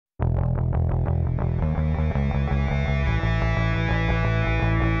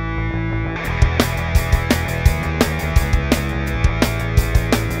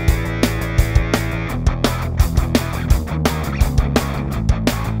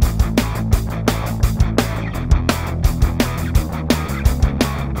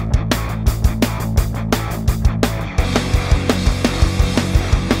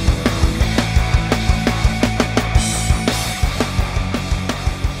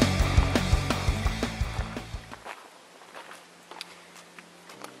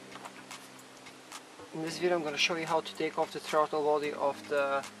video I'm going to show you how to take off the throttle body of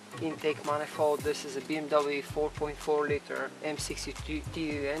the intake manifold. This is a BMW 4.4 liter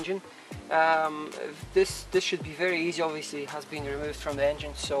M62TU engine. This should be very easy. Obviously it has been removed from the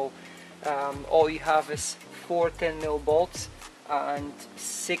engine, so all you have is 4 10mm bolts and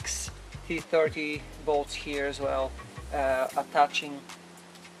 6 T30 bolts here as well, attaching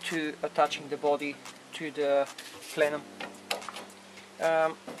the body to the plenum.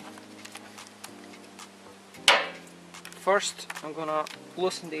 First I'm gonna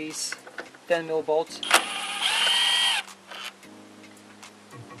loosen these 10mm bolts.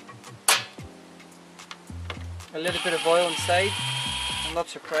 A little bit of oil inside, I'm not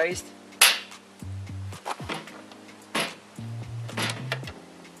surprised.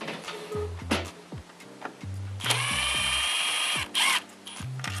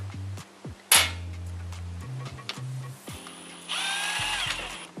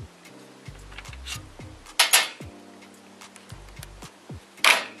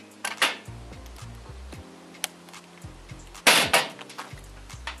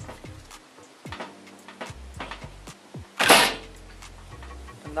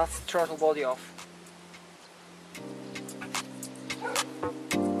 And that's the throttle body off.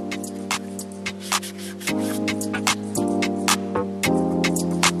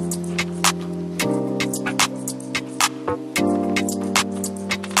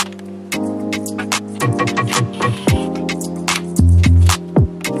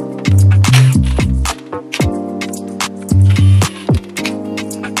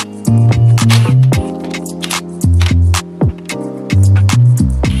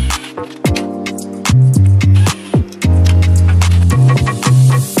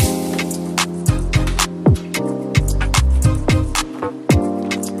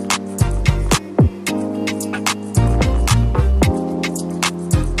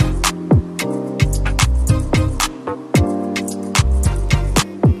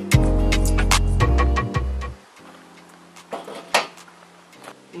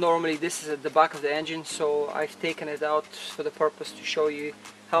 Normally this is at the back of the engine, so I've taken it out for the purpose to show you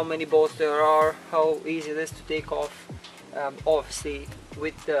how many bolts there are, how easy it is to take off, obviously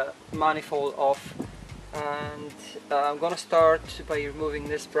with the manifold off. And I'm gonna start by removing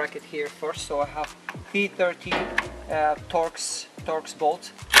this bracket here first. So I have T30 Torx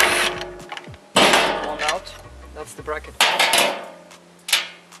bolt, one out, that's the bracket.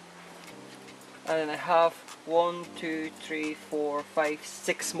 And then I have 1, 2, 3, 4, 5,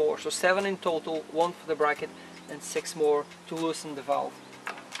 6 more, so 7 in total, 1 for the bracket and 6 more to loosen the valve.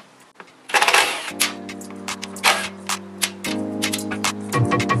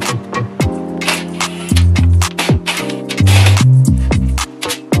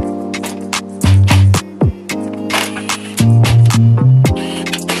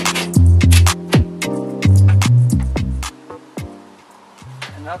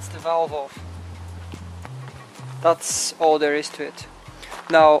 And that's the valve off. That's all there is to it.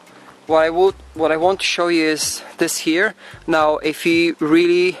 Now what I want to show you is this here. Now if you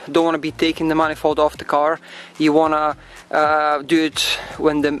really don't want to be taking the manifold off the car, you want to do it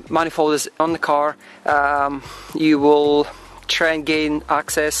when the manifold is on the car, you will try and gain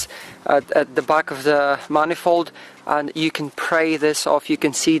access at the back of the manifold, and you can pry this off. You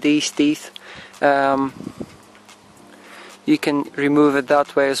can see these teeth. You can remove it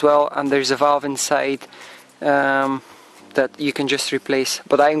that way as well, and there's a valve inside that you can just replace,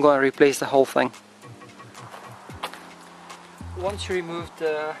 but I'm going to replace the whole thing. Once you remove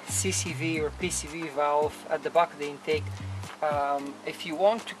the CCV or PCV valve at the back of the intake, if you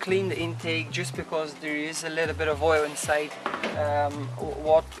want to clean the intake, just because there is a little bit of oil inside,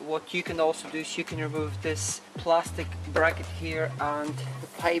 what you can also do is you can remove this plastic bracket here and the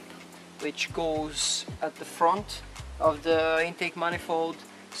pipe which goes at the front of the intake manifold.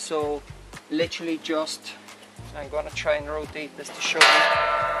 So literally just, I'm gonna try and rotate this to show you.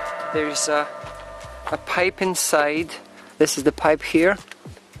 There's a pipe inside. This is the pipe here.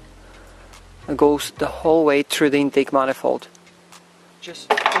 It goes the whole way through the intake manifold. Just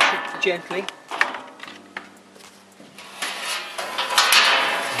push it gently.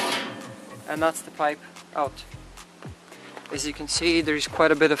 And that's the pipe out. As you can see, there's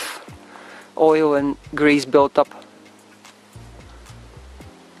quite a bit of oil and grease built up.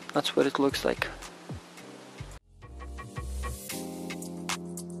 That's what it looks like.